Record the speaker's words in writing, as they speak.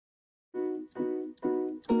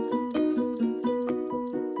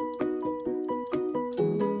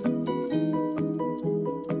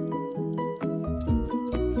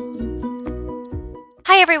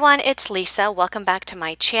Hi everyone, it's Lisa. Welcome back to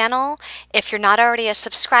my channel. If you're not already a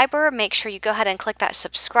subscriber, make sure you go ahead and click that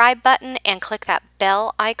subscribe button and click that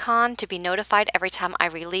bell icon to be notified every time I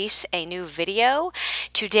release a new video.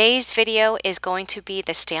 Today's video is going to be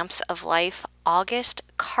the Stamps of Life August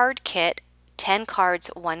card kit 10 cards,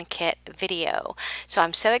 1 kit video. So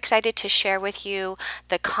I'm so excited to share with you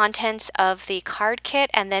the contents of the card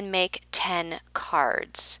kit and then make 10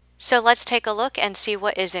 cards. So let's take a look and see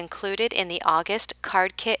what is included in the August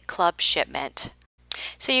Card Kit Club shipment.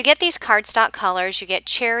 So you get these cardstock colors. You get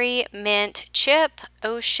cherry, mint, chip,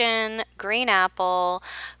 ocean, green apple,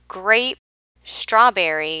 grape,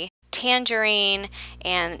 strawberry, tangerine,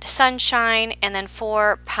 and sunshine, and then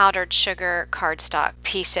 4 powdered sugar cardstock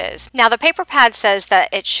pieces. Now the paper pad says that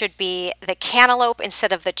it should be the cantaloupe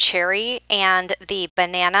instead of the cherry and the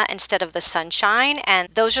banana instead of the sunshine, and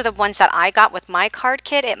those are the ones that I got with my card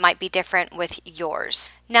kit. It might be different with yours.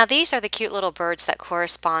 Now these are the cute little birds that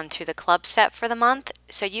correspond to the club set for the month,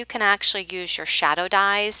 so you can actually use your shadow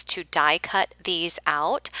dies to die cut these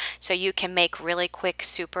out so you can make really quick,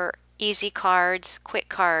 super easy cards, quick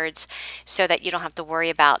cards, so that you don't have to worry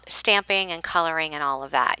about stamping and coloring and all of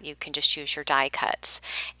that. You can just use your die cuts.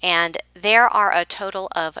 And there are a total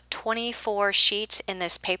of 24 sheets in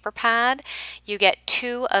this paper pad. You get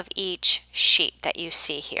 2 of each sheet that you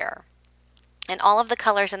see here. And all of the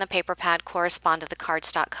colors in the paper pad correspond to the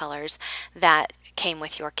cardstock colors that came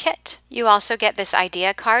with your kit. You also get this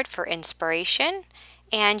idea card for inspiration,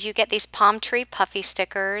 and you get these palm tree puffy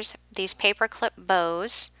stickers, these paper clip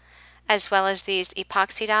bows, as well as these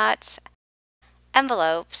epoxy dots,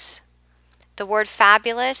 envelopes, the word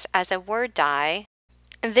fabulous as a word die.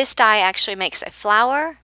 This die actually makes a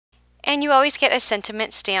flower, and you always get a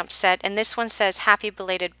sentiment stamp set, and this one says happy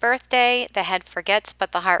belated birthday, the head forgets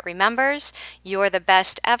but the heart remembers, you're the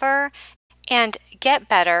best ever, and get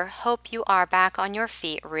better, hope you are back on your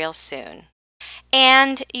feet real soon.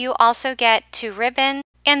 And you also get 2 ribbon.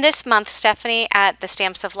 And this month, Stephanie at the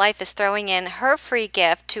Stamps of Life is throwing in her free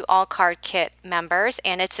gift to all card kit members,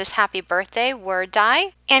 and it's this happy birthday word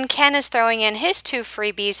die. And Ken is throwing in his 2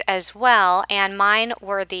 freebies as well, and mine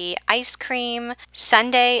were the ice cream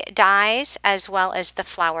sundae dies as well as the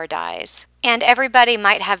flower dies. And everybody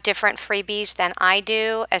might have different freebies than I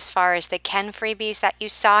do as far as the Ken freebies that you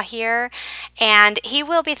saw here. And he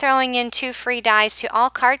will be throwing in 2 free dies to all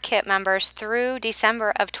card kit members through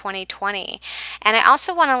December of 2020. And I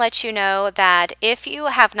also want to let you know that if you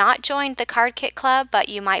have not joined the Card Kit Club, but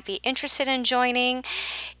you might be interested in joining,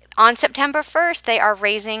 on September 1st, they are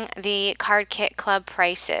raising the Card Kit Club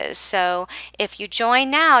prices. So if you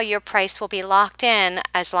join now, your price will be locked in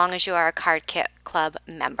as long as you are a Card Kit Club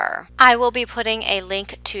member. I will be putting a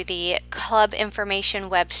link to the club information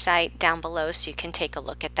website down below so you can take a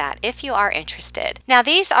look at that if you are interested. Now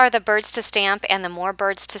these are the birds to stamp and the more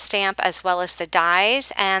birds to stamp as well as the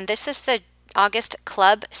dies, and this is the August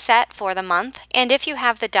club set for the month. And if you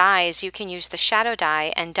have the dies, you can use the shadow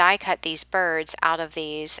die and die cut these birds out of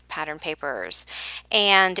these pattern papers.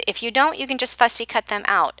 And if you don't, you can just fussy cut them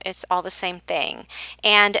out. It's all the same thing.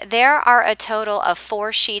 And there are a total of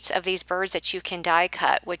 4 sheets of these birds that you can die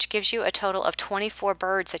cut, which gives you a total of 24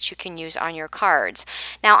 birds that you can use on your cards.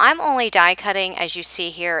 Now I'm only die cutting, as you see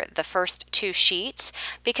here, the first 2 sheets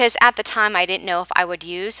because at the time I didn't know if I would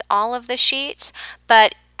use all of the sheets,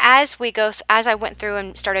 but as I went through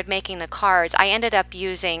and started making the cards, I ended up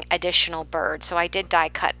using additional birds, so I did die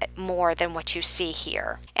cut more than what you see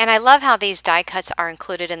here. And I love how these die cuts are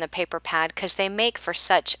included in the paper pad because they make for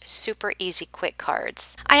such super easy quick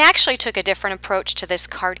cards. I actually took a different approach to this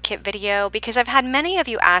card kit video because I've had many of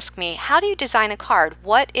you ask me, how do you design a card?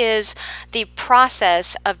 What is the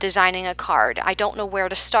process of designing a card? I don't know where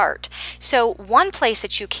to start. So one place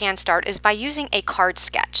that you can start is by using a card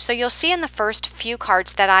sketch. So you'll see in the first few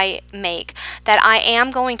cards that I make that I am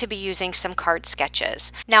going to be using some card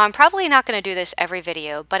sketches. Now I'm probably not going to do this every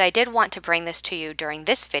video, but I did want to bring this to you during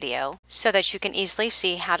this video so that you can easily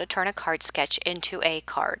see how to turn a card sketch into a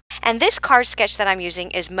card. And this card sketch that I'm using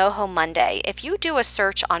is Moho Monday. If you do a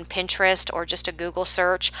search on Pinterest or just a Google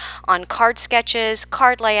search on card sketches,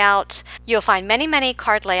 card layouts, you'll find many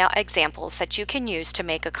card layout examples that you can use to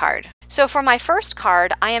make a card. So for my first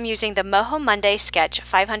card, I am using the Moho Monday Sketch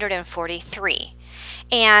 543.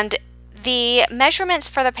 And the measurements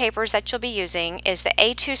for the papers that you'll be using is the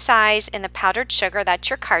A2 size in the powdered sugar, that's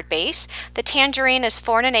your card base. The tangerine is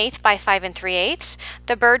 4 1/8 by 5 3/8.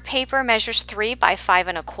 The bird paper measures 3 by 5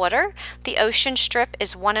 1/4. The ocean strip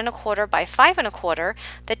is 1 1/4 by 5 1/4.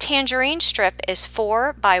 The tangerine strip is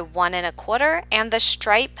 4 by 1 1/4, and the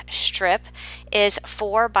stripe strip is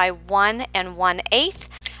 4 by 1 1/8.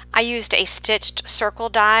 I used a stitched circle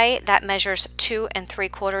die that measures 2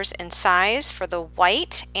 3/4 in size for the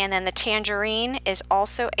white, and then the tangerine is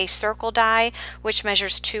also a circle die which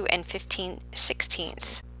measures 2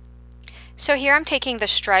 15/16. So here I'm taking the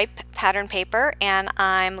stripe pattern paper and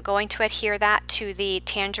I'm going to adhere that to the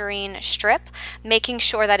tangerine strip, making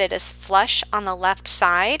sure that it is flush on the left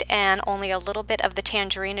side and only a little bit of the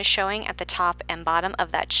tangerine is showing at the top and bottom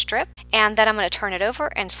of that strip. And then I'm going to turn it over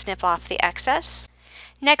and snip off the excess.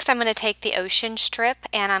 Next, I'm going to take the ocean strip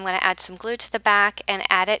and I'm going to add some glue to the back and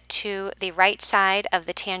add it to the right side of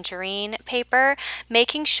the tangerine paper,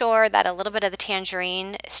 making sure that a little bit of the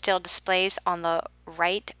tangerine still displays on the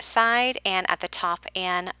right side and at the top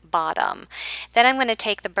and bottom. Then I'm going to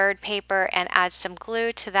take the bird paper and add some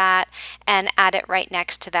glue to that and add it right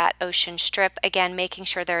next to that ocean strip, again making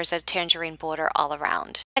sure there is a tangerine border all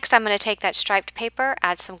around. Next, I'm going to take that striped paper,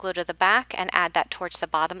 add some glue to the back and add that towards the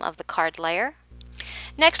bottom of the card layer.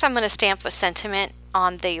 Next, I'm going to stamp a sentiment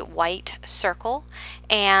on the white circle,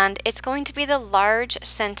 and it's going to be the large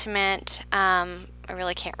sentiment. I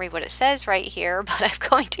really can't read what it says right here, but I'm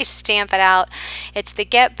going to stamp it out. It's the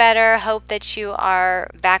get better, hope that you are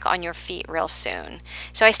back on your feet real soon.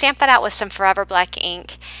 So I stamped that out with some Forever Black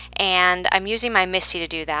ink, and I'm using my Misty to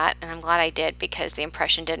do that, and I'm glad I did because the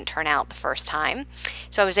impression didn't turn out the first time.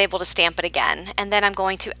 So I was able to stamp it again, and then I'm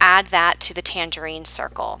going to add that to the tangerine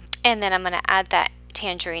circle. And then I'm going to add that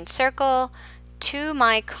tangerine circle to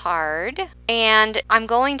my card, and I'm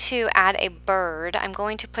going to add a bird. I'm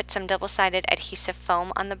going to put some double-sided adhesive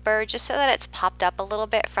foam on the bird just so that it's popped up a little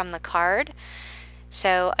bit from the card.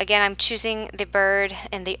 So again, I'm choosing the bird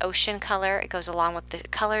in the ocean color. It goes along with the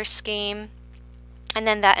color scheme. And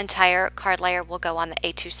then that entire card layer will go on the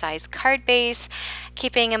A2 size card base,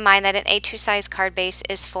 keeping in mind that an A2 size card base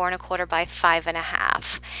is 4 1/4 by 5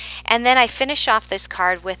 1/2. And then I finish off this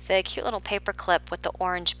card with the cute little paper clip with the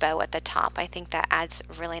orange bow at the top. I think that adds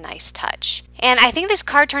a really nice touch. And I think this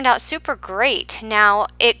card turned out super great. Now,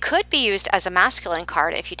 it could be used as a masculine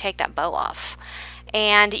card if you take that bow off.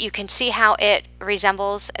 And you can see how it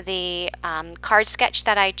resembles the card sketch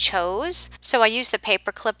that I chose. So I used the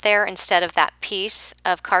paper clip there instead of that piece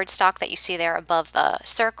of cardstock that you see there above the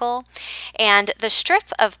circle. And the strip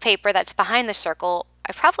of paper that's behind the circle,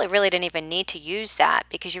 I probably really didn't even need to use that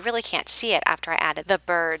because you really can't see it after I added the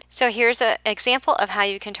bird. So here's an example of how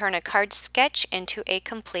you can turn a card sketch into a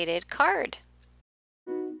completed card.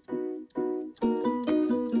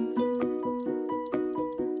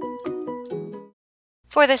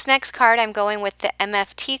 For this next card, I'm going with the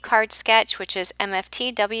MFT card sketch, which is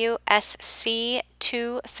MFT WSC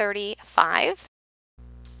 235.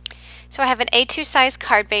 So I have an A2 size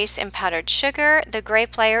card base in powdered sugar. The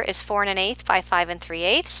grape layer is 4 1/8 by 5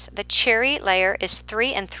 3/8. The cherry layer is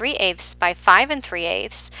 3 3/8 by 5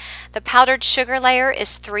 3/8. The powdered sugar layer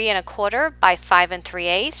is 3 1/4 by 5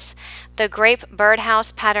 3/8. The grape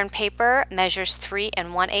birdhouse pattern paper measures 3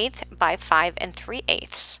 1/8 by 5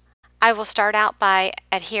 3/8. I will start out by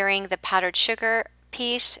adhering the powdered sugar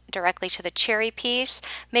piece directly to the cherry piece,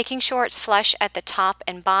 making sure it's flush at the top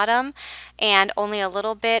and bottom, and only a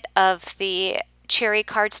little bit of the cherry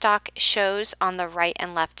cardstock shows on the right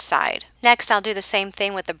and left side. Next, I'll do the same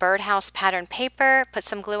thing with the birdhouse pattern paper, put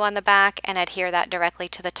some glue on the back and adhere that directly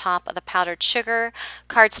to the top of the powdered sugar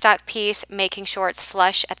cardstock piece, making sure it's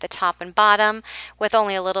flush at the top and bottom with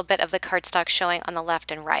only a little bit of the cardstock showing on the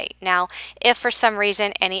left and right. Now, if for some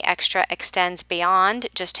reason any extra extends beyond,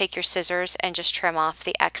 just take your scissors and just trim off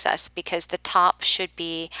the excess because the top should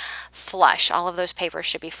be flush. All of those papers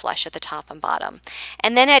should be flush at the top and bottom.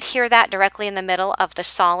 And then adhere that directly in the middle of the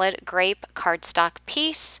solid grape cardstock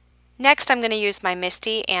piece. Next, I'm going to use my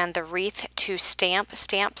Misty and the wreath to stamp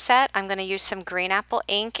set. I'm going to use some green apple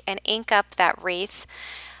ink and ink up that wreath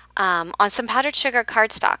on some powdered sugar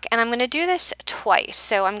cardstock. And I'm going to do this twice.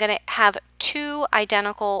 So I'm going to have 2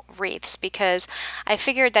 identical wreaths because I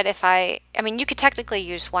figured that if I mean, you could technically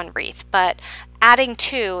use 1 wreath, but adding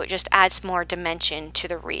 2 just adds more dimension to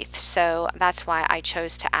the wreath. So that's why I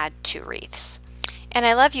chose to add 2 wreaths. And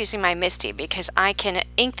I love using my Misty because I can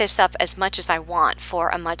ink this up as much as I want for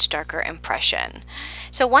a much darker impression.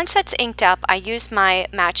 So once that's inked up, I use my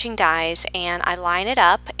matching dies and I line it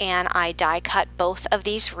up and I die cut both of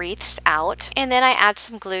these wreaths out. And then I add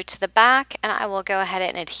some glue to the back and I will go ahead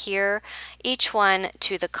and adhere each one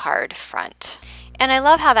to the card front. And I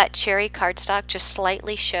love how that cherry cardstock just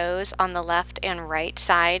slightly shows on the left and right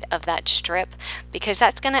side of that strip, because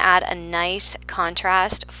that's going to add a nice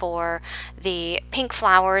contrast for the pink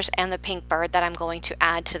flowers and the pink bird that I'm going to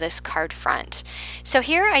add to this card front. So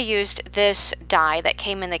here I used this die that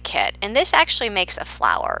came in the kit, and this actually makes a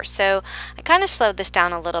flower. So I kind of slowed this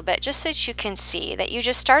down a little bit just so that you can see that you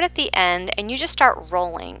just start at the end and you just start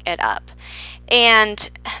rolling it up. And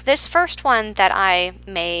this first one that I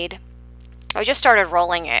made, I just started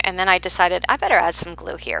rolling it, and then I decided I better add some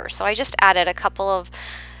glue here. So I just added a couple of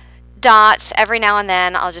dots. Every now and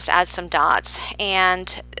then I'll just add some dots.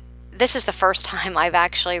 And this is the first time I've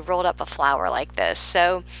actually rolled up a flower like this.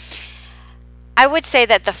 So I would say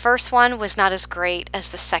that the first one was not as great as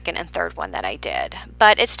the second and third one that I did,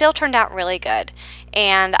 but it still turned out really good.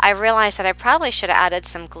 And I realized that I probably should have added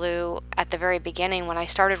some glue at the very beginning when I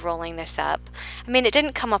started rolling this up. I mean, it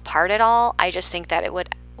didn't come apart at all. I just think that it would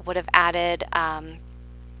have added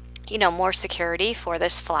you know, more security for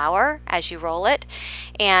this flower as you roll it.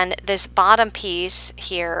 And this bottom piece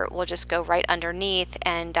here will just go right underneath,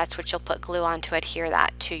 and that's what you'll put glue on to adhere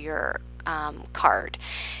that to your card.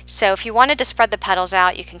 So if you wanted to spread the petals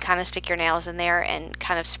out, you can kind of stick your nails in there and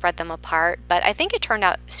kind of spread them apart, but I think it turned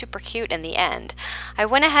out super cute in the end. I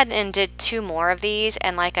went ahead and did 2 more of these,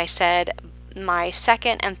 and like I said, my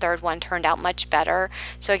second and third one turned out much better.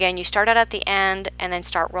 So again, you start out at the end and then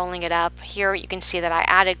start rolling it up. Here you can see that I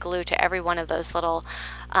added glue to every one of those little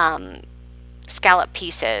scallop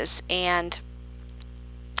pieces, and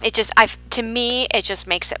it just, to me, it just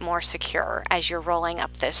makes it more secure as you're rolling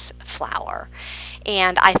up this flower.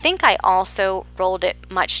 And I think I also rolled it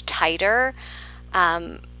much tighter.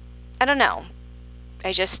 I don't know.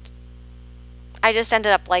 I just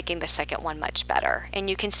ended up liking the second one much better. And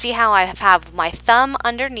you can see how I have my thumb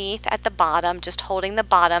underneath at the bottom, just holding the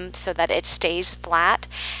bottom so that it stays flat.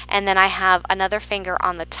 And then I have another finger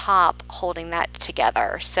on the top holding that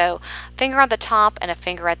together. So finger on the top and a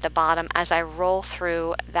finger at the bottom as I roll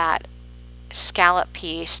through that scallop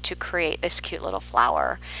piece to create this cute little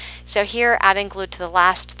flower. So here, adding glue to the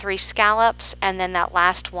last 3 scallops, and then that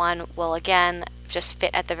last one will again just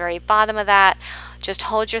fit at the very bottom of that. Just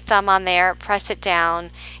hold your thumb on there, press it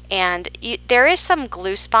down, and there is some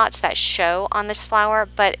glue spots that show on this flower,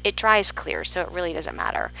 but it dries clear, so it really doesn't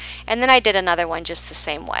matter. And then I did another one just the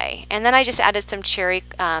same way. And then I just added some cherry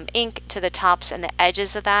ink to the tops and the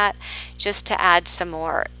edges of that, just to add some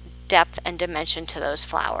more depth and dimension to those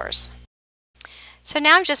flowers. So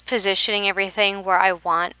now I'm just positioning everything where I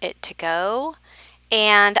want it to go,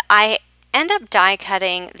 and I end up die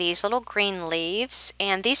cutting these little green leaves,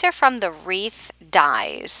 and these are from the wreath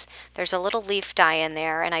dies. There's a little leaf die in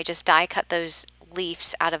there, and I just die cut those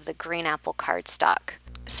leaves out of the green apple cardstock.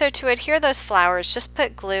 So to adhere those flowers, just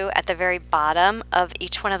put glue at the very bottom of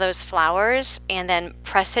each one of those flowers and then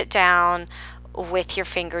press it down with your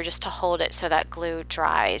finger just to hold it so that glue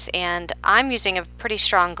dries. And I'm using a pretty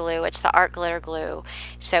strong glue. It's the Art Glitter glue,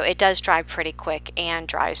 so it does dry pretty quick and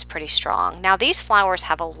dries pretty strong. Now these flowers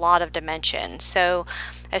have a lot of dimension, so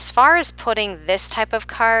as far as putting this type of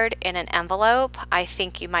card in an envelope, I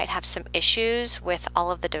think you might have some issues with all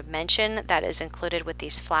of the dimension that is included with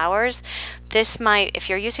these flowers. This might, if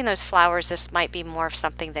you're using those flowers, this might be more of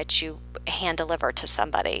something that you hand deliver to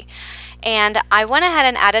somebody. And I went ahead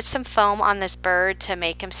and added some foam on this bird to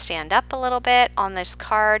make him stand up a little bit on this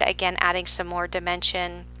card, again adding some more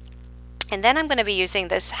dimension. And then I'm going to be using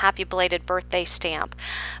this Happy Belated Birthday stamp,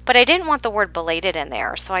 but I didn't want the word belated in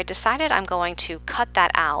there, so I decided I'm going to cut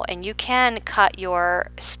that out. And you can cut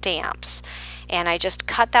your stamps, and I just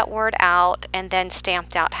cut that word out and then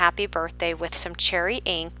stamped out Happy Birthday with some cherry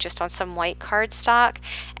ink just on some white cardstock,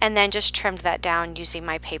 and then just trimmed that down using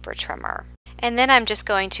my paper trimmer. And then I'm just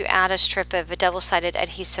going to add a strip of a double-sided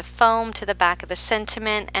adhesive foam to the back of the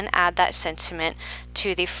sentiment and add that sentiment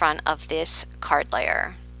to the front of this card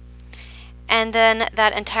layer. And then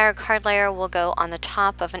that entire card layer will go on the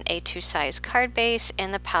top of an A2 size card base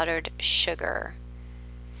in the powdered sugar.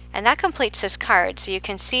 And that completes this card. So you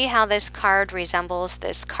can see how this card resembles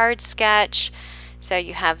this card sketch. So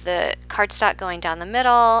you have the cardstock going down the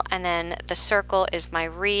middle, and then the circle is my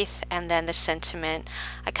wreath, and then the sentiment.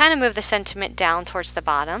 I kind of moved the sentiment down towards the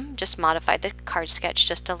bottom, just modified the card sketch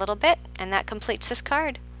just a little bit, and that completes this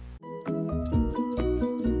card.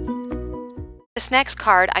 This next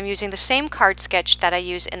card, I'm using the same card sketch that I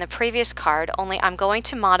used in the previous card, only I'm going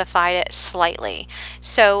to modify it slightly.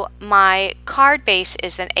 So my card base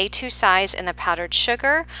is an A2 size in the powdered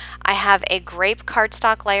sugar. I have a grape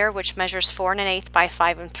cardstock layer which measures 4 1/8 by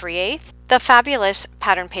 5 3/8. The Fabulous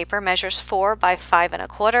pattern paper measures 4 by 5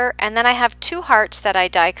 1/4, and then I have 2 hearts that I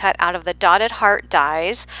die cut out of the dotted heart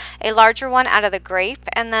dies, a larger one out of the grape,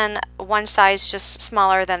 and then one size just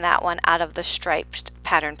smaller than that one out of the striped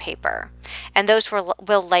pattern paper. And those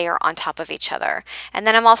will layer on top of each other. And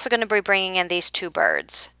then I'm also going to be bringing in these 2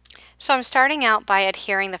 birds. So I'm starting out by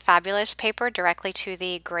adhering the Fabulous paper directly to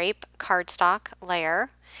the grape cardstock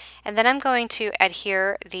layer, and then I'm going to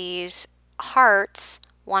adhere these hearts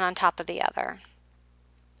one on top of the other.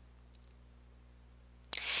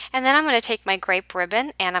 And then I'm going to take my grape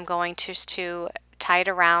ribbon and I'm going to tie it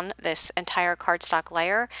around this entire cardstock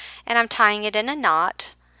layer, and I'm tying it in a knot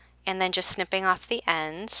and then just snipping off the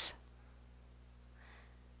ends.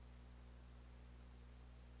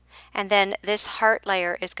 And then this heart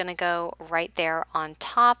layer is going to go right there on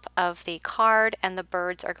top of the card, and the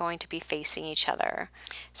birds are going to be facing each other.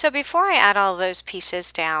 So before I add all those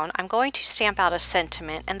pieces down, I'm going to stamp out a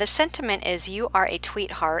sentiment, and the sentiment is "You are a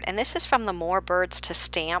tweetheart," and this is from the More Birds to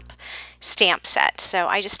Stamp set. So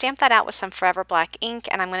I just stamped that out with some Forever Black ink,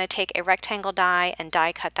 and I'm going to take a rectangle die and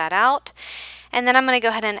die cut that out. And then I'm going to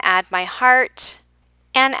go ahead and add my heart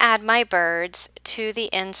and add my birds to the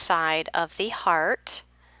inside of the heart.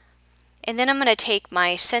 And then I'm going to take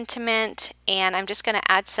my sentiment and I'm just going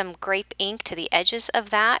to add some grape ink to the edges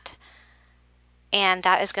of that. And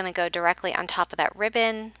that is going to go directly on top of that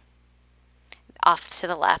ribbon off to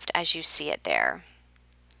the left as you see it there.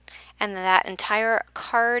 And that entire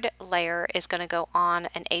card layer is going to go on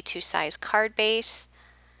an A2 size card base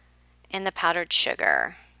in the powdered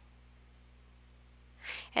sugar.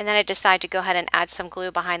 And then I decide to go ahead and add some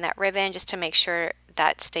glue behind that ribbon just to make sure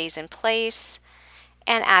that stays in place,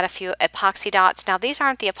 and add a few epoxy dots. Now these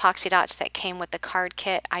aren't the epoxy dots that came with the card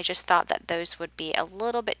kit. I just thought that those would be a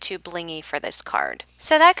little bit too blingy for this card.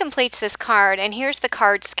 So that completes this card, and here's the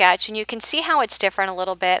card sketch, and you can see how it's different a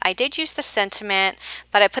little bit. I did use the sentiment,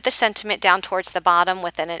 but I put the sentiment down towards the bottom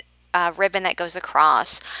with a ribbon that goes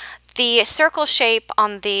across. The circle shape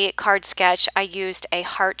on the card sketch, I used a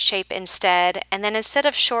heart shape instead, and then instead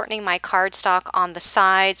of shortening my cardstock on the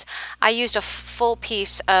sides, I used a full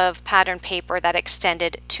piece of pattern paper that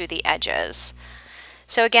extended to the edges.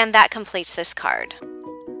 So again, that completes this card.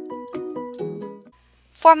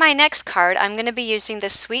 For my next card, I'm going to be using the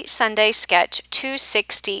Sweet Sunday Sketch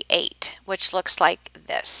 268, which looks like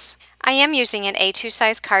this. I am using an A2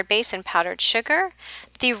 size card base in powdered sugar.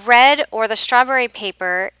 The red or the strawberry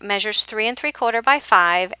paper measures 3 3/4 by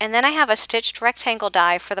 5, and then I have a stitched rectangle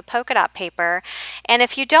die for the polka dot paper. And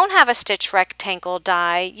if you don't have a stitched rectangle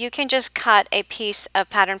die, you can just cut a piece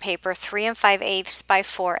of pattern paper 3 5/8 by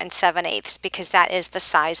 4 7/8, because that is the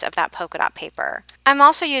size of that polka dot paper. I'm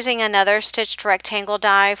also using another stitched rectangle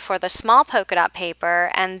die for the small polka dot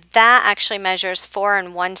paper, and that actually measures 4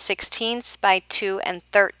 1/16 by 2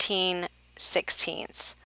 13/16.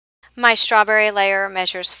 My strawberry layer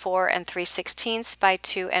measures 4 3/16 by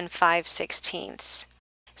 2 5/16.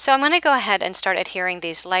 So I'm going to go ahead and start adhering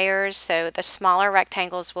these layers. So the smaller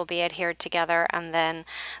rectangles will be adhered together, and then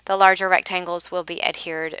the larger rectangles will be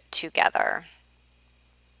adhered together.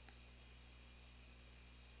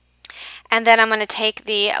 And then I'm going to take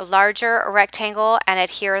the larger rectangle and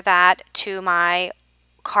adhere that to my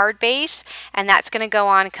card base, and that's going to go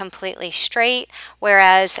on completely straight,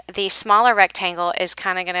 whereas the smaller rectangle is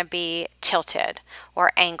kind of going to be tilted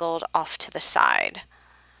or angled off to the side.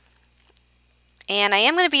 And I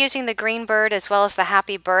am going to be using the green bird as well as the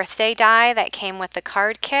happy birthday die that came with the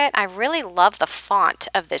card kit. I really love the font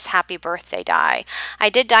of this happy birthday die. I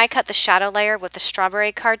did die cut the shadow layer with the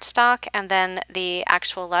strawberry cardstock, and then the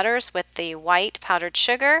actual letters with the white powdered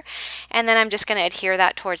sugar, and then I'm just going to adhere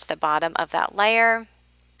that towards the bottom of that layer.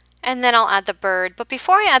 And then I'll add the bird. But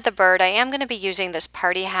before I add the bird, I am going to be using this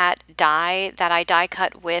party hat die that I die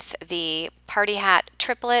cut with the party hat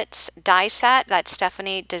triplets die set that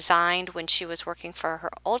Stephanie designed when she was working for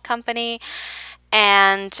her old company.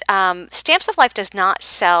 And Stamps of Life does not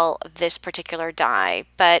sell this particular die,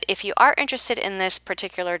 but if you are interested in this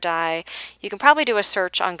particular die, you can probably do a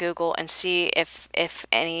search on Google and see if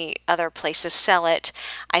any other places sell it.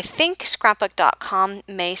 I think scrapbook.com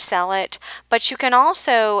may sell it, but you can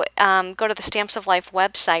also go to the Stamps of Life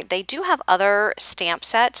website. They do have other stamp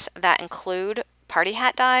sets that include party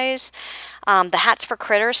hat dies. The Hats for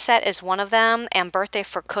Critters set is one of them, and Birthday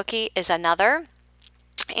for Cookie is another.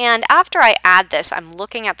 And after I add this, I'm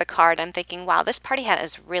looking at the card, I'm thinking, wow, this party hat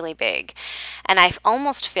is really big. And I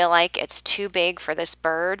almost feel like it's too big for this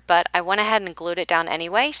bird, but I went ahead and glued it down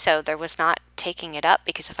anyway, so there was not taking it up,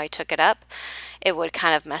 because if I took it up, it would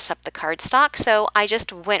kind of mess up the cardstock, so I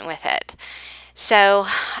just went with it. So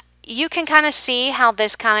you can kind of see how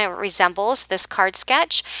this kind of resembles this card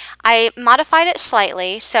sketch. I modified it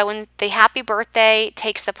slightly, so when the happy birthday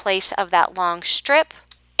takes the place of that long strip,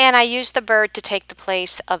 and I used the bird to take the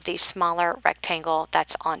place of the smaller rectangle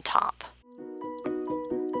that's on top.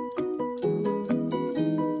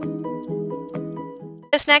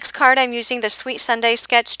 This next card, I'm using the Sweet Sunday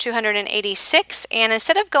Sketch 286, and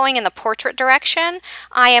instead of going in the portrait direction,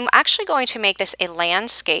 I am actually going to make this a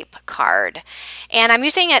landscape card. And I'm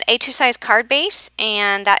using an A2 size card base,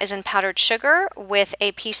 and that is in powdered sugar with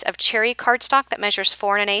a piece of cherry cardstock that measures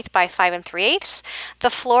 4 1/8 by 5 3/8. The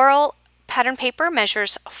floral pattern paper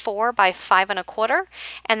measures 4 by 5 1/4,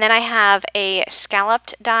 and then I have a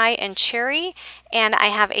scalloped die in cherry, and I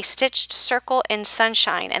have a stitched circle in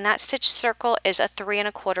sunshine, and that stitched circle is a 3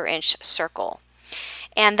 1/4 inch circle.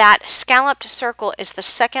 And that scalloped circle is the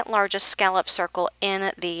second largest scallop circle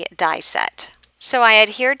in the die set. So I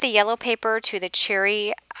adhered the yellow paper to the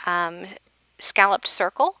cherry scalloped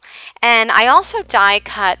circle, and I also die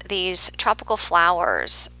cut these tropical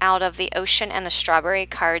flowers out of the ocean and the strawberry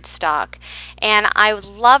cardstock, and I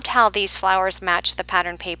loved how these flowers match the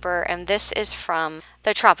pattern paper, and this is from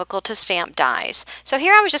the tropical to stamp dies. So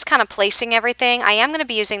here I was just kind of placing everything. I am going to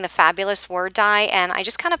be using the Fabulous word die, and I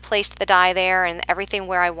just kind of placed the die there and everything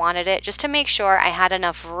where I wanted it, just to make sure I had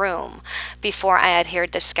enough room before I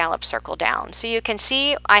adhered the scallop circle down. So you can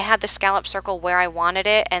see I had the scallop circle where I wanted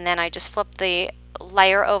it, and then I just flipped the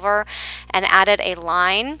layer over and added a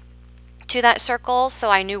line to that circle so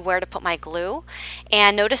I knew where to put my glue.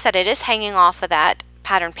 And notice that it is hanging off of that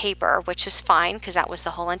pattern paper, which is fine because that was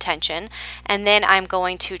the whole intention. And then I'm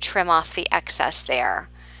going to trim off the excess there.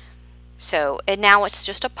 So now it's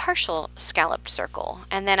just a partial scalloped circle.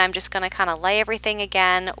 And then I'm just going to kind of lay everything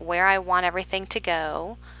again where I want everything to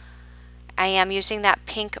go. I am using that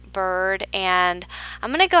pink bird, and I'm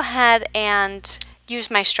going to go ahead and use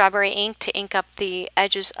my strawberry ink to ink up the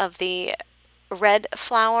edges of the red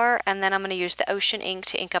flower, and then I'm going to use the ocean ink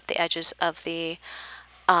to ink up the edges of the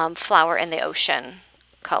flower in the ocean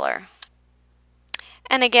color.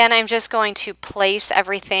 And again, I'm just going to place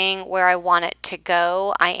everything where I want it to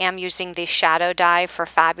go. I am using the shadow die for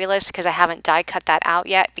Fabulous because I haven't die cut that out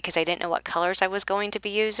yet because I didn't know what colors I was going to be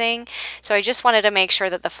using. So I just wanted to make sure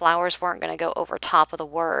that the flowers weren't going to go over top of the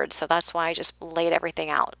word. So that's why I just laid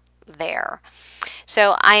everything out there.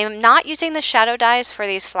 So I'm not using the shadow dies for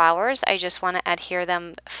these flowers. I just want to adhere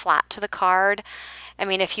them flat to the card. I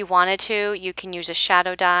mean, if you wanted to, you can use a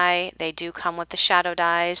shadow die. They do come with the shadow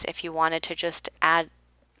dies. If you wanted to just add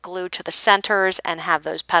glue to the centers and have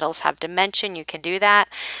those petals have dimension, you can do that.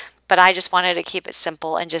 But I just wanted to keep it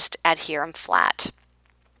simple and just adhere them flat.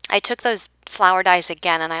 I took those flower dies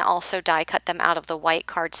again, and I also die cut them out of the white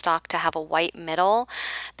cardstock to have a white middle,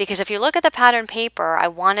 because if you look at the pattern paper, I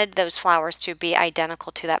wanted those flowers to be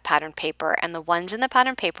identical to that pattern paper, and the ones in the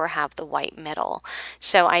pattern paper have the white middle.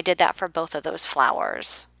 So I did that for both of those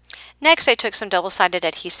flowers. Next, I took some double-sided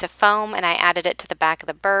adhesive foam and I added it to the back of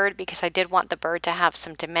the bird because I did want the bird to have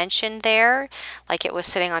some dimension there, like it was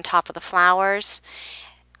sitting on top of the flowers.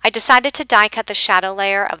 I decided to die cut the shadow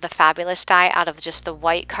layer of the Fabulous die out of just the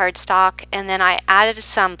white cardstock, and then I added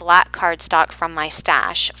some black cardstock from my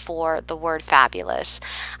stash for the word Fabulous.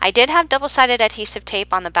 I did have double-sided adhesive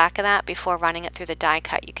tape on the back of that before running it through the die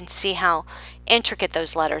cut. You can see how intricate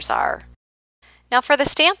those letters are. Now for the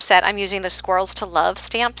stamp set, I'm using the Squirrels to Love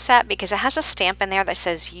stamp set because it has a stamp in there that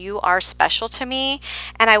says "You are special to me,"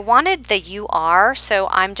 and I wanted the "You are," so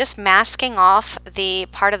I'm just masking off the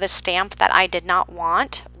part of the stamp that I did not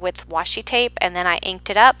want with washi tape, and then I inked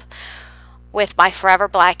it up with my Forever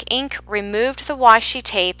Black ink, removed the washi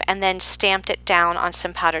tape, and then stamped it down on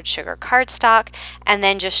some powdered sugar cardstock, and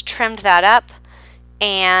then just trimmed that up,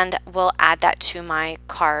 and we'll add that to my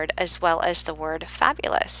card as well as the word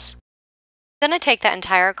Fabulous. I'm going to take that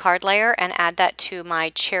entire card layer and add that to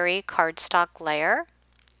my cherry cardstock layer.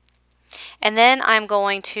 And then I'm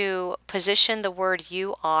going to position the word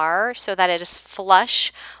 "You are" so that it is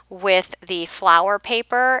flush with the flower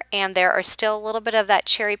paper, and there are still a little bit of that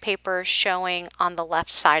cherry paper showing on the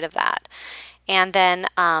left side of that. And then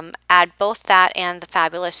add both that and the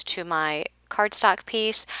Fabulous to my cardstock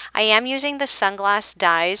piece. I am using the sunglass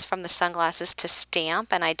dies from the Sunglasses to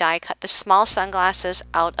Stamp, and I die cut the small sunglasses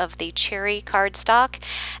out of the cherry cardstock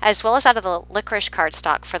as well as out of the licorice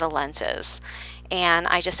cardstock for the lenses. And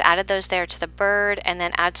I just added those there to the bird, and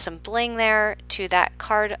then add some bling there to that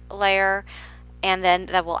card layer, and then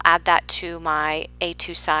that will add that to my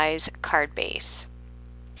A2 size card base.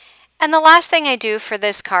 And the last thing I do for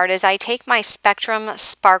this card is I take my Spectrum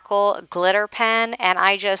Sparkle glitter pen and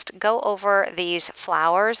I just go over these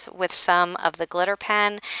flowers with some of the glitter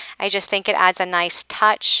pen. I just think it adds a nice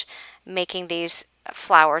touch, making these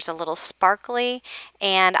flowers a little sparkly.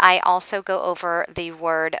 And I also go over the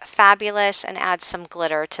word fabulous and add some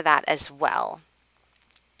glitter to that as well.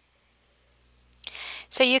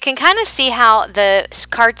 So you can kind of see how the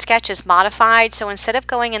card sketch is modified. So instead of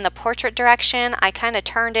going in the portrait direction, I kind of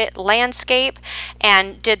turned it landscape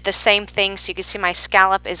and did the same thing. So you can see my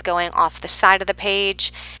scallop is going off the side of the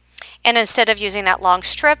page. And instead of using that long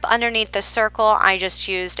strip underneath the circle, I just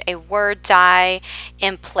used a word die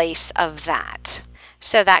in place of that.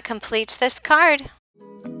 So that completes this card.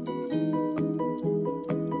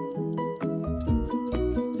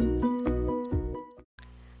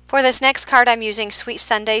 For this next card, I'm using Sweet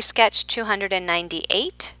Sunday Sketch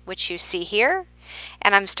 298, which you see here.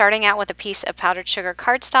 And I'm starting out with a piece of powdered sugar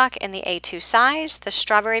cardstock in the A2 size. The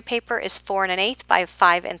strawberry paper is 4 1/8 by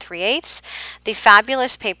 5 3/8. The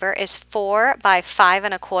fabulous paper is 4 by 5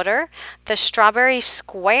 1/4. The strawberry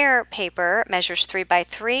square paper measures 3 by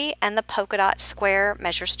 3, and the polka dot square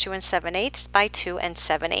measures 2 7/8 by 2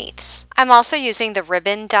 7/8. I'm also using the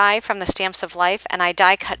ribbon die from the Stamps of Life, and I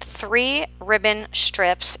die cut 3 ribbon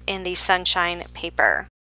strips in the sunshine paper.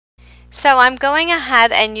 So I'm going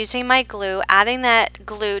ahead and using my glue, adding that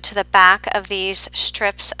glue to the back of these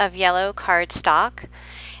strips of yellow cardstock.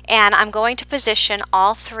 And I'm going to position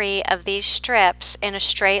all 3 of these strips in a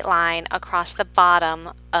straight line across the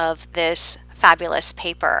bottom of this fabulous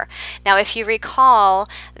paper. Now, if you recall,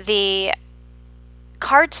 the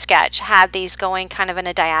card sketch had these going kind of in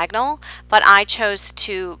a diagonal, but I chose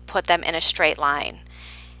to put them in a straight line.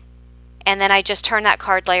 And then I just turned that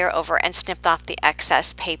card layer over and snipped off the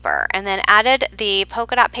excess paper, and then added the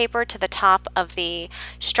polka dot paper to the top of the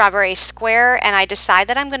strawberry square. And I decide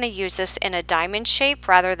that I'm going to use this in a diamond shape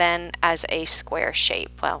rather than as a square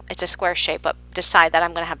shape. Well, it's a square shape, but decide that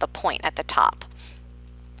I'm going to have the point at the top.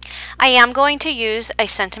 I am going to use a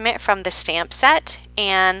sentiment from the stamp set,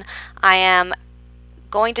 and I am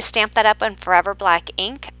going to stamp that up in Forever Black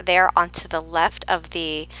ink there onto the left of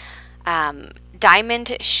the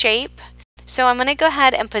diamond shape. So I'm going to go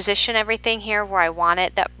ahead and position everything here where I want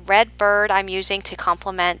it. That red bird I'm using to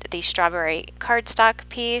complement the strawberry cardstock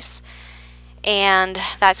piece, and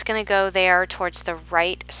that's going to go there towards the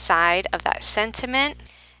right side of that sentiment.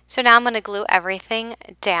 So now I'm going to glue everything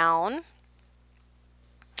down.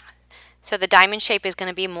 So the diamond shape is going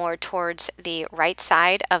to be more towards the right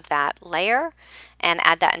side of that layer, and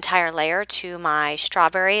add that entire layer to my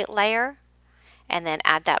strawberry layer. And then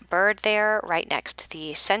add that bird there right next to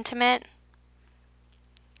the sentiment.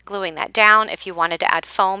 Gluing that down. If you wanted to add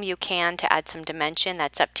foam, you can to add some dimension.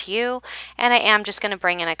 That's up to you. And I am just going to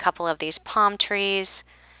bring in a couple of these palm trees.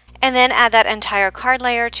 And then add that entire card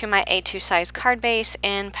layer to my A2 size card base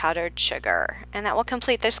in powdered sugar. And that will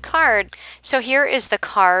complete this card. So here is the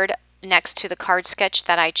card next to the card sketch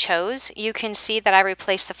that I chose. You can see that I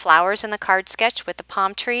replaced the flowers in the card sketch with the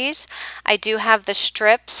palm trees. I do have the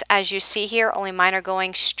strips, as you see here, only mine are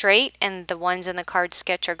going straight and the ones in the card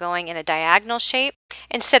sketch are going in a diagonal shape.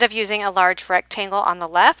 Instead of using a large rectangle on the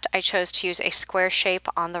left, I chose to use a square shape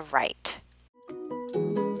on the right.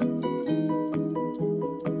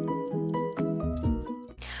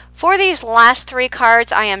 For these last 3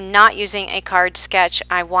 cards, I am not using a card sketch.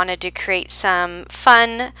 I wanted to create some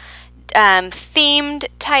fun themed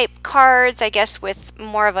type cards, I guess, with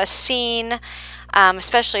more of a scene,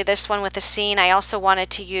 especially this one with a scene. I also wanted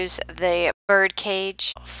to use the bird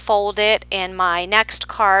cage, fold it in my next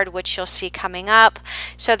card, which you'll see coming up.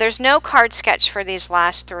 So there's no card sketch for these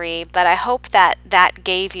last 3, but I hope that that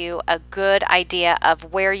gave you a good idea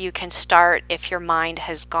of where you can start if your mind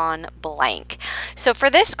has gone blank. So for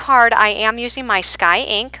this card, I am using my Sky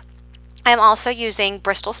ink. I'm also using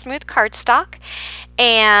Bristol Smooth cardstock,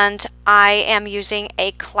 and I am using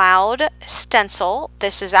a cloud stencil.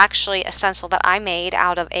 This is actually a stencil that I made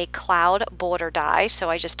out of a cloud border die.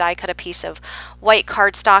 So I just die cut a piece of white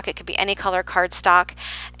cardstock. It could be any color cardstock,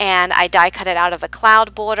 and I die cut it out of a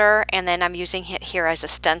cloud border, and then I'm using it here as a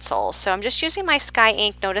stencil. So I'm just using my Sky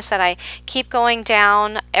ink. Notice that I keep going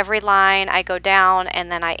down every line. I go down,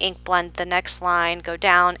 and then I ink blend the next line, go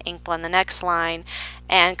down, ink blend the next line,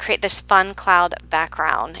 and create this fun cloud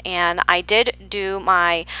background. And I did do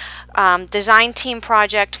my design team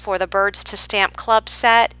project for the Birds to Stamp Club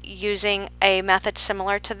set using a method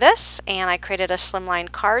similar to this, and I created a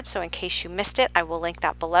slimline card, so in case you missed it, I will link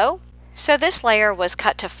that below. So this layer was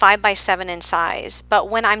cut to 5 by 7 in size, but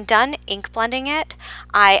when I'm done ink blending it,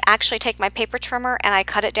 I actually take my paper trimmer and I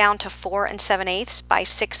cut it down to 4 7/8 by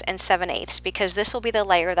 6 7/8 because this will be the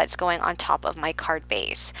layer that's going on top of my card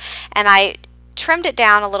base. And I trimmed it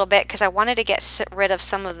down a little bit because I wanted to get rid of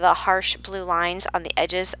some of the harsh blue lines on the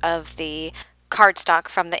edges of the cardstock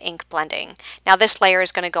from the ink blending. Now this layer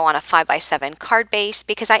is going to go on a 5 by 7 card base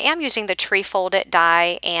because I am using the tree folded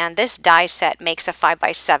die, and this die set makes a 5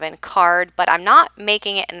 by 7 card, but I'm not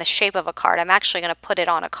making it in the shape of a card. I'm actually going to put it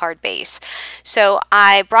on a card base. So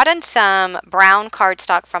I brought in some brown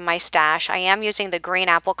cardstock from my stash. I am using the green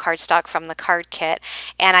apple cardstock from the card kit,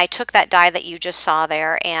 and I took that die that you just saw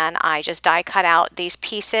there and I just die cut out these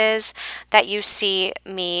pieces that you see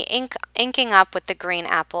me inking up with the green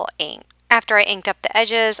apple ink. After I inked up the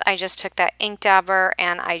edges, I just took that ink dabber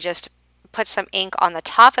and I just put some ink on the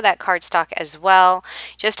top of that cardstock as well,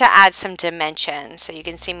 just to add some dimension. So you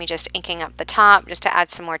can see me just inking up the top just to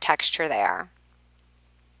add some more texture there.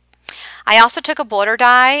 I also took a border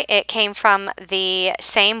die. It came from the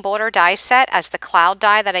same border die set as the cloud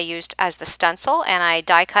die that I used as the stencil, and I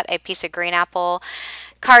die cut a piece of green apple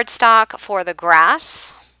cardstock for the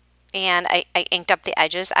grass. And I inked up the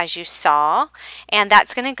edges as you saw, and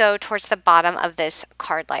that's going to go towards the bottom of this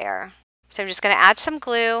card layer. So I'm just going to add some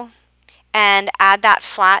glue and add that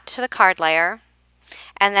flat to the card layer,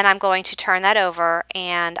 and then I'm going to turn that over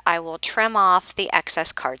and I will trim off the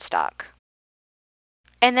excess cardstock.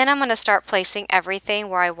 And then I'm going to start placing everything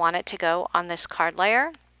where I want it to go on this card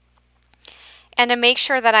layer. And to make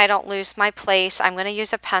sure that I don't lose my place, I'm going to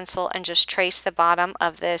use a pencil and just trace the bottom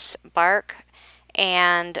of this bark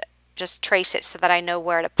and just trace it so that I know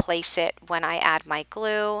where to place it when I add my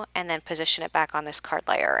glue, and then position it back on this card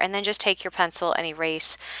layer. And then just take your pencil and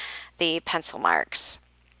erase the pencil marks.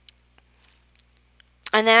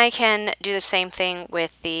 And then I can do the same thing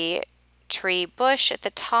with the tree bush at the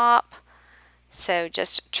top. So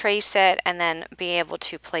just trace it and then be able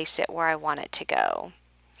to place it where I want it to go.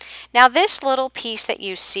 Now this little piece that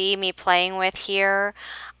you see me playing with here,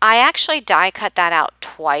 I actually die cut that out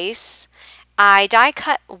twice. I die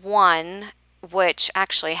cut one, which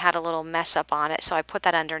actually had a little mess up on it, so I put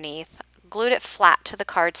that underneath, glued it flat to the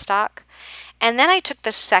cardstock, and then I took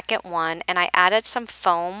the second one and I added some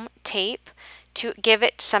foam tape to give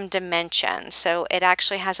it some dimension. So it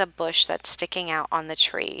actually has a bush that's sticking out on the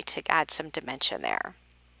tree to add some dimension there.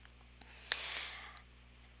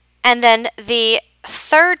 And then the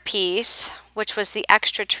third piece, which was the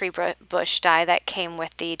extra tree bush die that came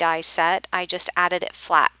with the die set, I just added it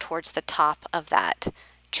flat towards the top of that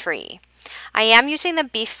tree. I am using the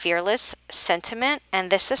Be Fearless sentiment,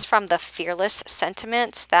 and this is from the Fearless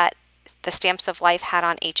sentiments that the Stamps of Life had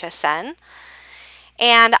on HSN.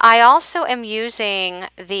 And I also am using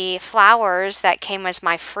the flowers that came as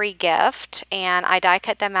my free gift, and I die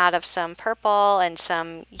cut them out of some purple and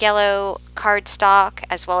some yellow cardstock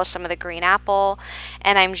as well as some of the green apple,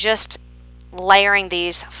 and I'm just layering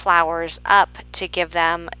these flowers up to give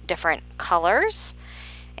them different colors.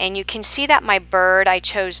 And you can see that my bird, I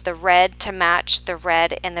chose the red to match the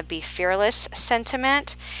red in the Be Fearless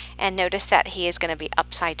sentiment, and notice that he is going to be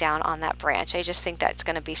upside down on that branch. I just think that's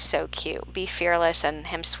going to be so cute. Be Fearless and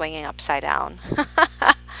him swinging upside down.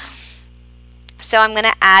 So I'm going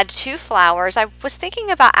to add 2 flowers. I was thinking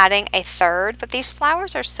about adding a third, but these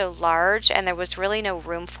flowers are so large and there was really no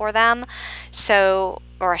room for them. So,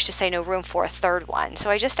 or I should say no room for a third one. So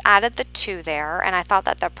I just added the 2 there, and I thought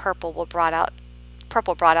that the purple brought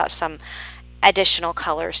out some additional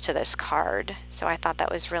colors to this card. So I thought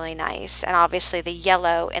that was really nice. And obviously the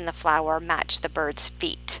yellow in the flower matched the bird's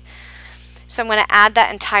feet. So I'm going to add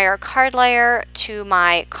that entire card layer to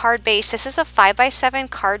my card base. This is a 5 by 7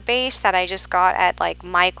 card base that I just got at like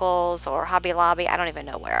Michael's or Hobby Lobby, I don't even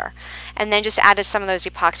know where. And then just added some of those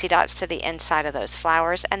epoxy dots to the inside of those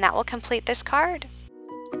flowers, and that will complete this card.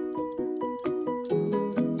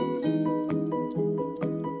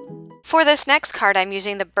 For this next card, I'm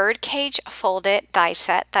using the Birdcage Folded die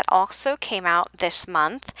set that also came out this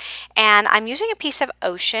month, and I'm using a piece of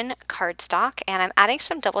ocean cardstock, and I'm adding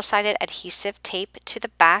some double-sided adhesive tape to the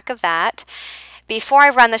back of that before I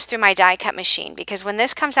run this through my die cut machine, because when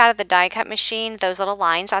this comes out of the die cut machine, those little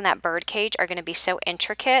lines on that bird cage are going to be so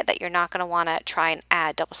intricate that you're not going to want to try and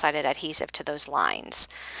add double-sided adhesive to those lines.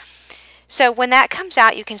 So when that comes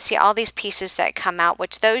out, you can see all these pieces that come out,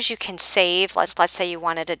 which those you can save. Let's say you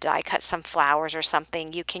wanted to die cut some flowers or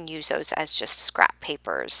something, you can use those as just scrap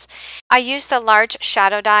papers. I used the large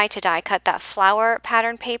shadow die to die cut that flower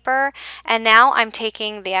pattern paper, and now I'm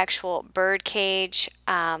taking the actual bird cage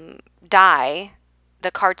die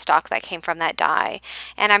the cardstock that came from that die.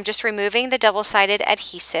 And I'm just removing the double-sided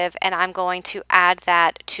adhesive, and I'm going to add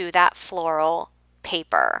that to that floral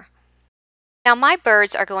paper. Now my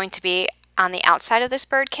birds are going to be on the outside of this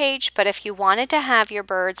bird cage, but if you wanted to have your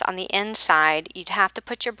birds on the inside, you'd have to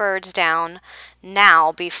put your birds down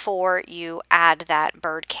now before you add that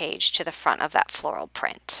bird cage to the front of that floral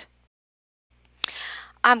print.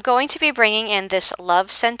 I'm going to be bringing in this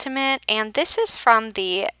love sentiment, and this is from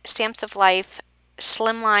the Stamps of Life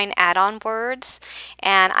Slimline add-on words,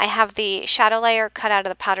 and I have the shadow layer cut out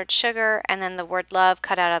of the powdered sugar and then the word love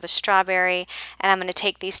cut out of the strawberry, and I'm going to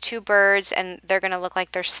take these two birds and they're going to look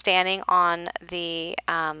like they're standing on the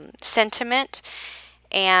sentiment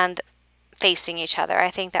and facing each other.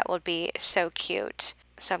 I think that would be so cute.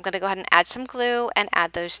 So I'm going to go ahead and add some glue and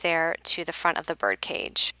add those there to the front of the bird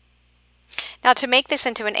cage. Now to make this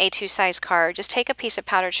into an A2 size card, just take a piece of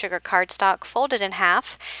powdered sugar cardstock, fold it in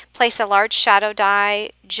half, place a large shadow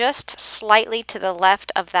die just slightly to the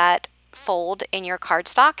left of that fold in your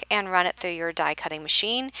cardstock and run it through your die cutting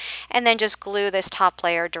machine, and then just glue this top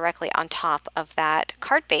layer directly on top of that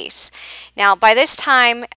card base. Now by this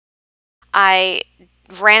time I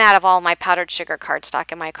ran out of all my powdered sugar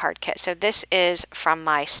cardstock in my card kit, so this is from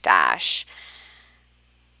my stash.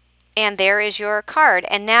 And there is your card.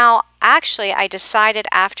 And now actually I decided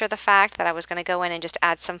after the fact that I was going to go in and just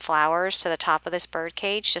add some flowers to the top of this bird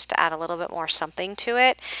cage just to add a little bit more something to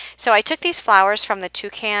it. So I took these flowers from the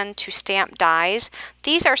Toucan to Stamp dies.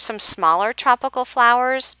 These are some smaller tropical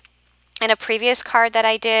flowers. In a previous card that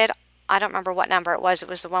I did, I don't remember what number it was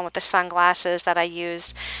the one with the sunglasses that I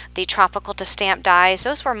used, the tropical to Stamp dies.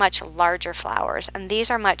 Those were much larger flowers, and these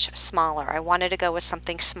are much smaller. I wanted to go with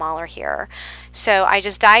something smaller here. So I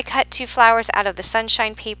just die cut two flowers out of the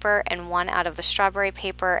sunshine paper and one out of the strawberry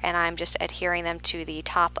paper, and I'm just adhering them to the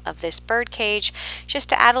top of this bird cage just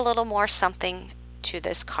to add a little more something to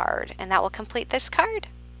this card, and that will complete this card.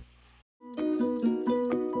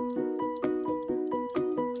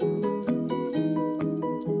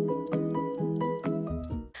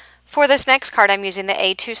 For this next card, I'm using the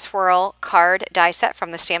A2 Swirl card die set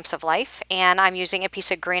from the Stamps of Life, and I'm using a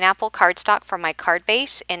piece of green apple cardstock from my card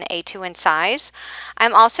base in A2 in size.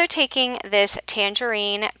 I'm also taking this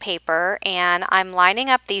tangerine paper and I'm lining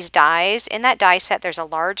up these dies. In that die set, there's a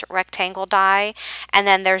large rectangle die, and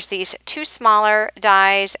then there's these two smaller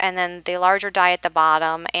dies, and then the larger die at the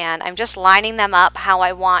bottom, and I'm just lining them up how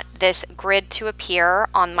I want this grid to appear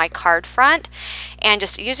on my card front, and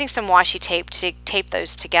just using some washi tape to tape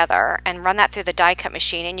those together and run that through the die cut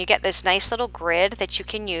machine, and you get this nice little grid that you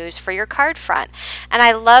can use for your card front. And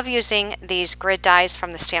I love using these grid dies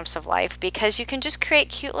from the Stamps of Life because you can just create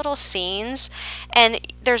cute little scenes, and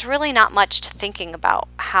there's really not much to thinking about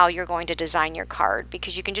how you're going to design your card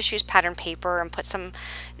because you can just use pattern paper and put some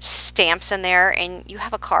stamps in there and you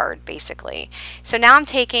have a card basically. So now I'm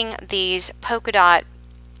taking these polka dot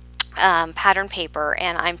pattern paper,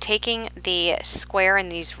 and I'm taking the square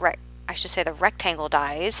and these the rectangle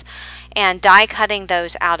dies and die cutting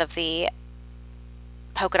those out of the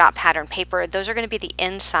polka dot pattern paper. Those are going to be the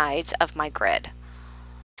insides of my grid.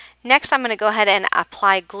 Next, I'm going to go ahead and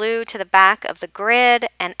apply glue to the back of the grid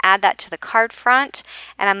and add that to the card front,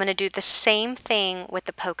 and I'm going to do the same thing with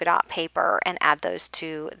the polka dot paper and add those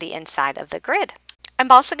to the inside of the grid.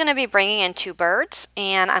 I'm also going to be bringing in two birds,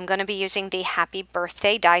 and I'm going to be using the Happy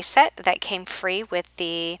Birthday die set that came free with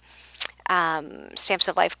the Stamps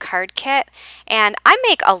of Life card kit. And I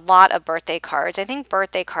make a lot of birthday cards. I think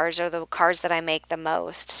birthday cards are the cards that I make the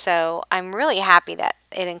most. So I'm really happy that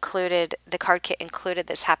the card kit included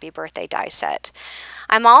this Happy Birthday die set.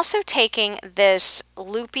 I'm also taking this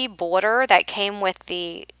loopy border that came with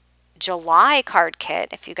the July card kit.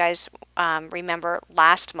 If you guys remember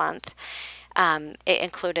last month, it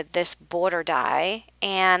included this border die,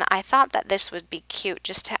 and I thought that this would be cute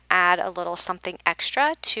just to add a little something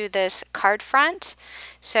extra to this card front.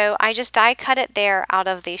 So I just die cut it there out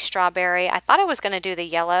of the strawberry. I thought I was going to do the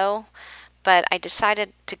yellow, but I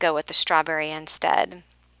decided to go with the strawberry instead.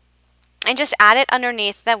 And just add it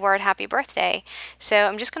underneath the word Happy Birthday. So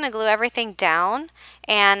I'm just going to glue everything down,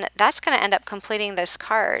 and that's going to end up completing this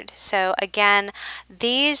card. So again,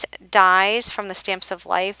 these dies from the Stamps of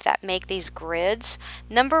Life that make these grids,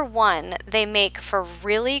 number one, they make for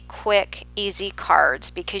really quick, easy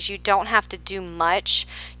cards because you don't have to do much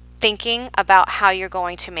thinking about how you're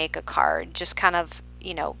going to make a card. Just kind of,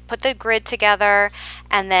 you know, put the grid together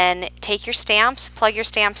and then take your stamps, plug your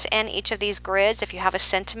stamps in each of these grids. If you have a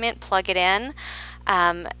sentiment, plug it in,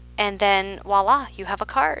 and then voila, you have a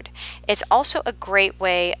card. It's also a great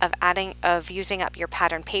way of using up your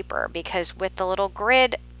pattern paper because with the little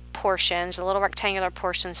grid portions, the little rectangular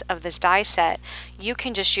portions of this die set, you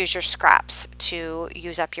can just use your scraps to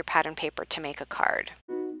use up your pattern paper to make a card.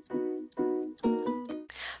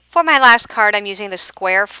 For my last card, I'm using the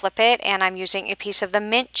square Flip It, and I'm using a piece of the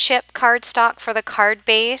mint chip cardstock for the card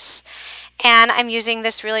base. And I'm using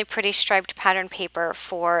this really pretty striped pattern paper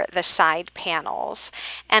for the side panels.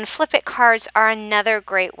 And Flip It cards are another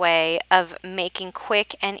great way of making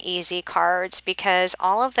quick and easy cards because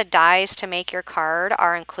all of the dies to make your card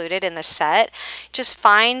are included in the set. Just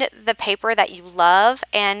find the paper that you love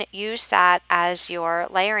and use that as your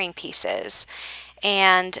layering pieces.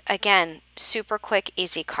 And again, super quick,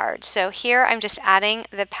 easy card. So here I'm just adding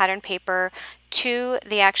the pattern paper to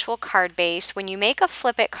the actual card base. When you make a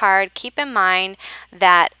Flip It card, keep in mind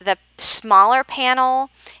that the smaller panel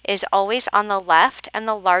is always on the left and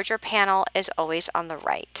the larger panel is always on the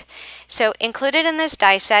right. So included in this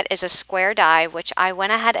die set is a square die, which I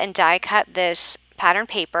went ahead and die cut this pattern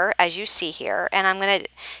paper as you see here, and I'm going to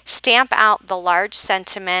stamp out the large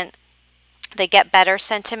sentiment, the Get Better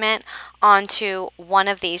sentiment, onto one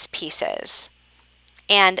of these pieces.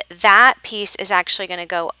 And that piece is actually going to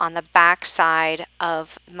go on the back side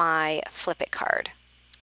of my Flip It card.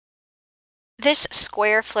 This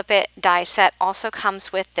square Flip It die set also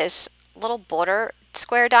comes with this little border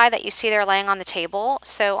square die that you see there laying on the table.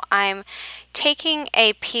 So I'm taking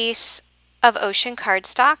a piece of ocean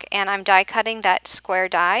cardstock and I'm die cutting that square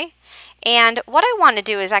die. And what I want to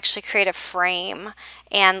do is actually create a frame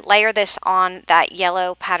and layer this on that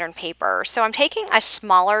yellow pattern paper. So I'm taking a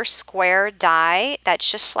smaller square die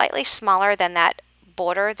that's just slightly smaller than that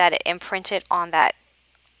border that it imprinted on that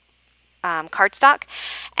cardstock,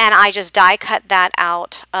 and I just die cut that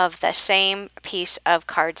out of the same piece of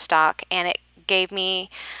cardstock, and it gave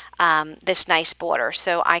me this nice border,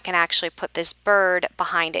 so I can actually put this bird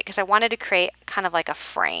behind it because I wanted to create kind of like a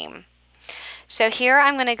frame. So here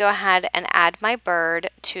I'm going to go ahead and add my bird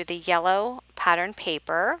to the yellow pattern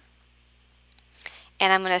paper,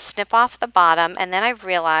 and I'm going to snip off the bottom, and then I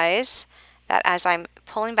realize that as I'm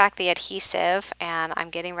pulling back the adhesive and I'm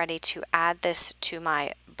getting ready to add this to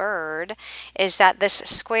my bird, is that this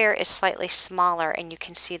square is slightly smaller and you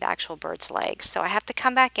can see the actual bird's legs. So I have to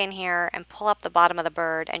come back in here and pull up the bottom of the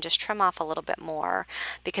bird and just trim off a little bit more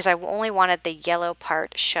because I only wanted the yellow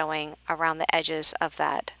part showing around the edges of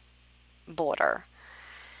that border.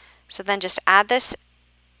 So then just add this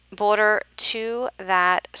border to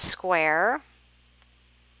that square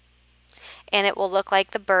and it will look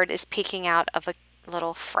like the bird is peeking out of a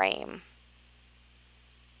little frame.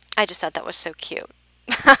 I just thought that was so cute.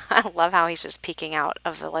 I love how he's just peeking out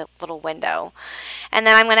of the little window. And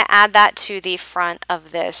then I'm going to add that to the front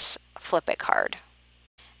of this Flip It card.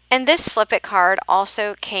 And this Flip It card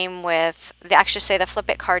also came with, the Flip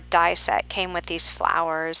It card die set came with these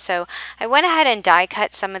flowers. So I went ahead and die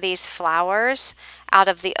cut some of these flowers out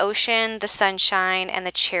of the ocean, the sunshine, and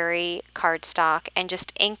the cherry cardstock and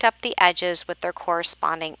just inked up the edges with their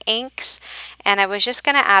corresponding inks. And I was just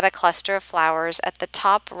going to add a cluster of flowers at the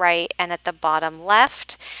top right and at the bottom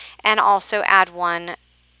left, and also add one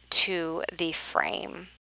to the frame.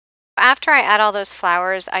 After I add all those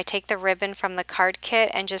flowers, I take the ribbon from the card kit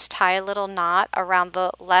and just tie a little knot around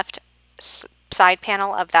the left side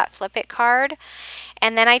panel of that Flip It card.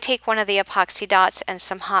 And then I take one of the epoxy dots and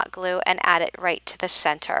some hot glue and add it right to the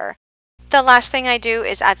center. The last thing I do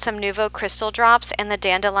is add some Nuvo crystal drops in the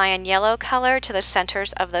dandelion yellow color to the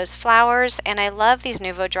centers of those flowers. And I love these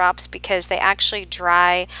Nuvo drops because they actually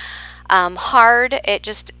dry hard. It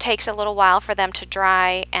just takes a little while for them to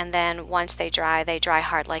dry, and then once they dry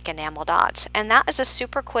hard like enamel dots. And that is a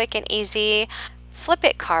super quick and easy Flip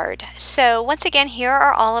It card. So once again, here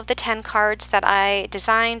are all of the 10 cards that I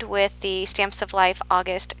designed with the Stamps of Life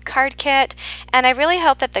August card kit, and I really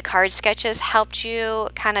hope that the card sketches helped you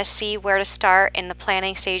kind of see where to start in the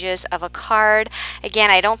planning stages of a card.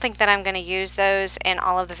 Again, I don't think that I'm going to use those in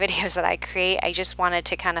all of the videos that I create. I just wanted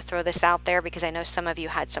to kind of throw this out there because I know some of you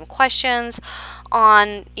had some questions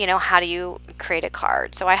on, you know, how do you create a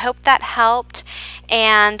card. So I hope that helped,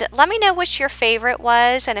 and let me know which your favorite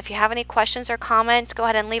was, and if you have any questions or comments, go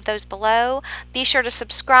ahead and leave those below. Be sure to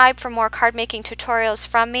subscribe for more card making tutorials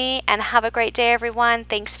from me, and have a great day everyone.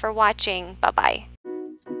 Thanks for watching. Bye bye.